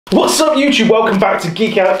What's up YouTube? Welcome back to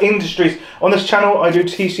Geek Out Industries. On this channel I do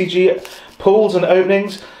TCG pulls and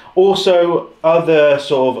openings, also other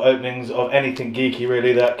sort of openings of anything geeky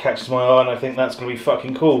really that catches my eye, and I think that's going to be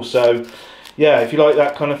fucking cool. So yeah, if you like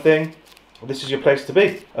that kind of thing, this is your place to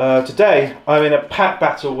be. Today I'm in a pack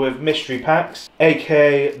battle with Mystery Packs,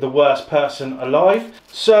 aka the worst person alive.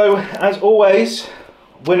 So as always,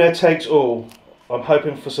 winner takes all. I'm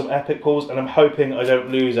hoping for some epic pulls, and I'm hoping I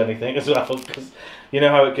don't lose anything as well, because you know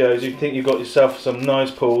how it goes. You think you've got yourself some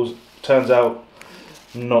nice pulls, turns out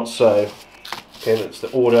not so. Okay, that's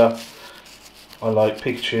the order. I like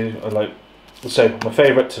Pikachu, I like, so my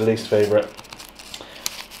favourite to least favourite.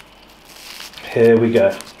 Here we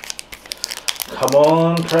go. Come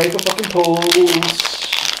on, pray for fucking pulls.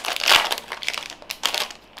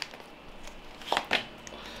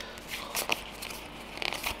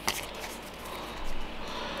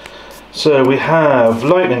 So we have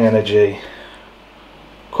Lightning Energy,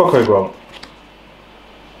 Croco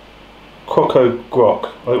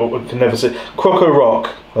Grok, I can never say, Croco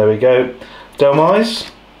Rock, there we go,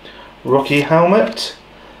 Delmise, Rocky Helmet,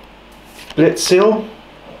 Blitzil,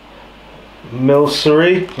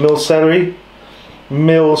 Milcery,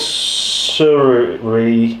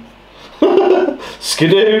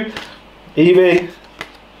 Skidoo, Eevee,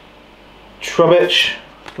 Trubbish,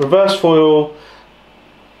 Reverse Foil,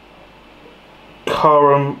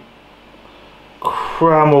 Cramorant,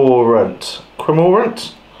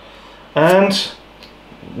 and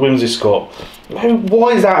Whimsicott.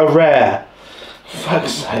 Why is that a rare?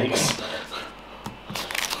 Fuck's sakes.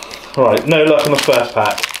 Right, no luck on the first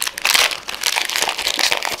pack.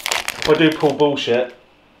 If I do pull bullshit,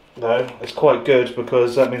 though, it's quite good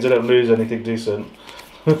because that means I don't lose anything decent.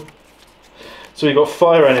 So we got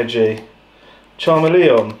Fire Energy,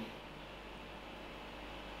 Charmeleon,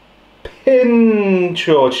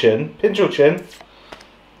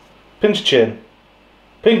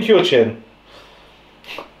 Pinchurchin,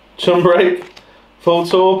 Sunbreak,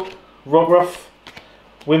 Voltorb, Rockruff,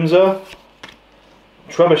 Whimsor,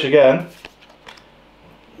 Trubbish again,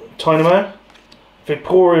 Tynamo,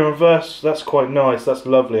 Vaporeon Reverse, that's quite nice, that's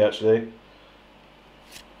lovely actually,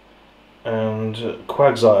 and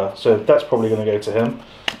Quagsire, so that's probably going to go to him.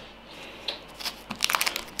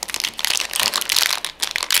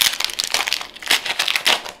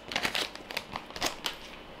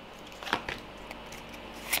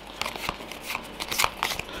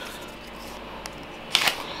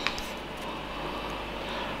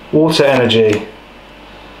 Water Energy,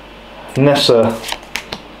 Nessa,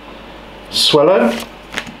 Swellow,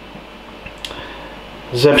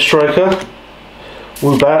 Zebstrika,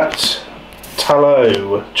 Woobat,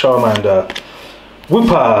 Tallow, Charmander,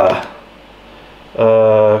 Wooper,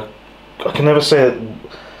 I can never say it,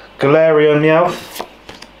 Galarian Meowth,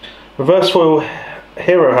 Reverse Foil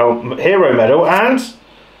Hero Medal, and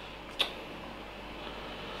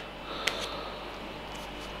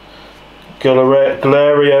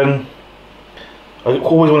Galarian, I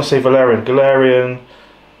always want to say Valerian, Galarian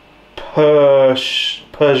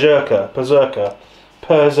Berserker.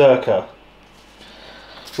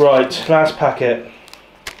 Right, last packet.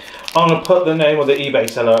 I'm going to put the name of the eBay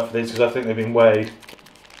seller up for these because I think they've been weighed.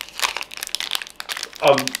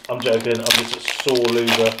 I'm joking, I'm just a sore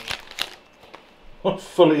loser. I'm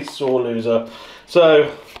fully sore loser. So,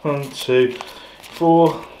 1, 2,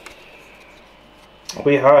 4.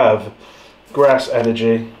 We have Grass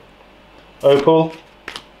Energy, Opal,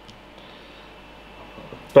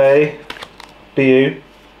 Bay, Bay,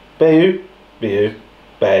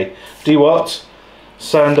 Dewott,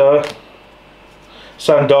 Sandile,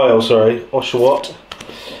 sorry, Oshawott,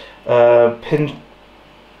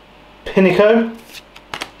 Pinico,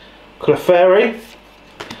 Clefairy,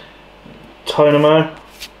 Tynamo,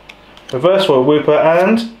 Reverse Foil Wooper,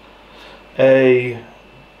 and a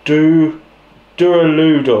Duraludon.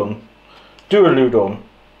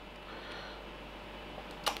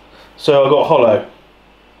 So I got Hollow.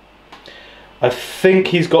 I think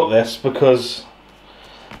he's got this because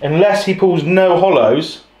unless he pulls no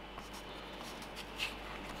hollows,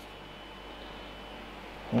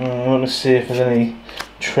 let me see if there's any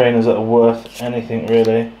trainers that are worth anything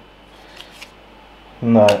really.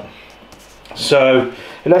 No. So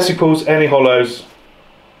unless he pulls any hollows,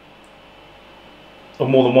 or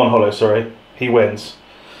more than one hollow, sorry, he wins.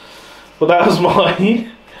 But that was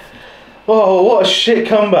my... Oh, what a shit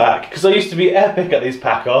comeback. Because I used to be epic at these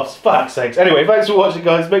pack-offs. Fuck's sakes. Anyway, thanks for watching,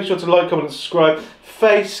 guys. Make sure to like, comment, and subscribe.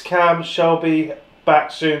 Face cam shall be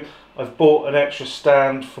back soon. I've bought an extra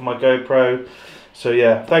stand for my GoPro. So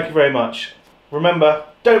yeah, thank you very much. Remember,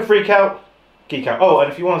 don't freak out, geek out. Oh,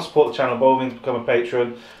 and if you want to support the channel, by all means become a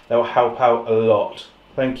patron. That will help out a lot.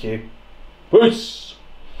 Thank you. Peace.